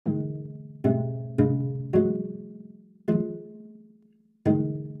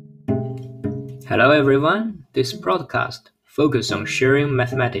Hello everyone, this broadcast focuses on sharing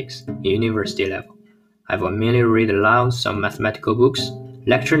mathematics at university level. I will mainly read aloud some mathematical books,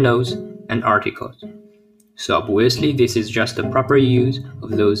 lecture notes, and articles. So obviously this is just the proper use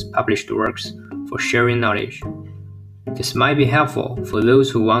of those published works for sharing knowledge. This might be helpful for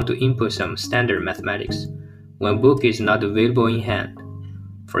those who want to input some standard mathematics when a book is not available in hand.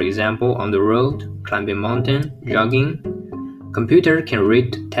 For example, on the road, climbing mountain, jogging, computer can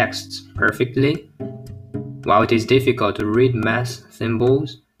read texts perfectly, while it is difficult to read math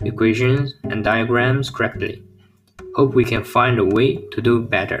symbols, equations, and diagrams correctly. Hope we can find a way to do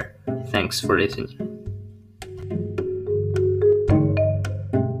better. Thanks for listening.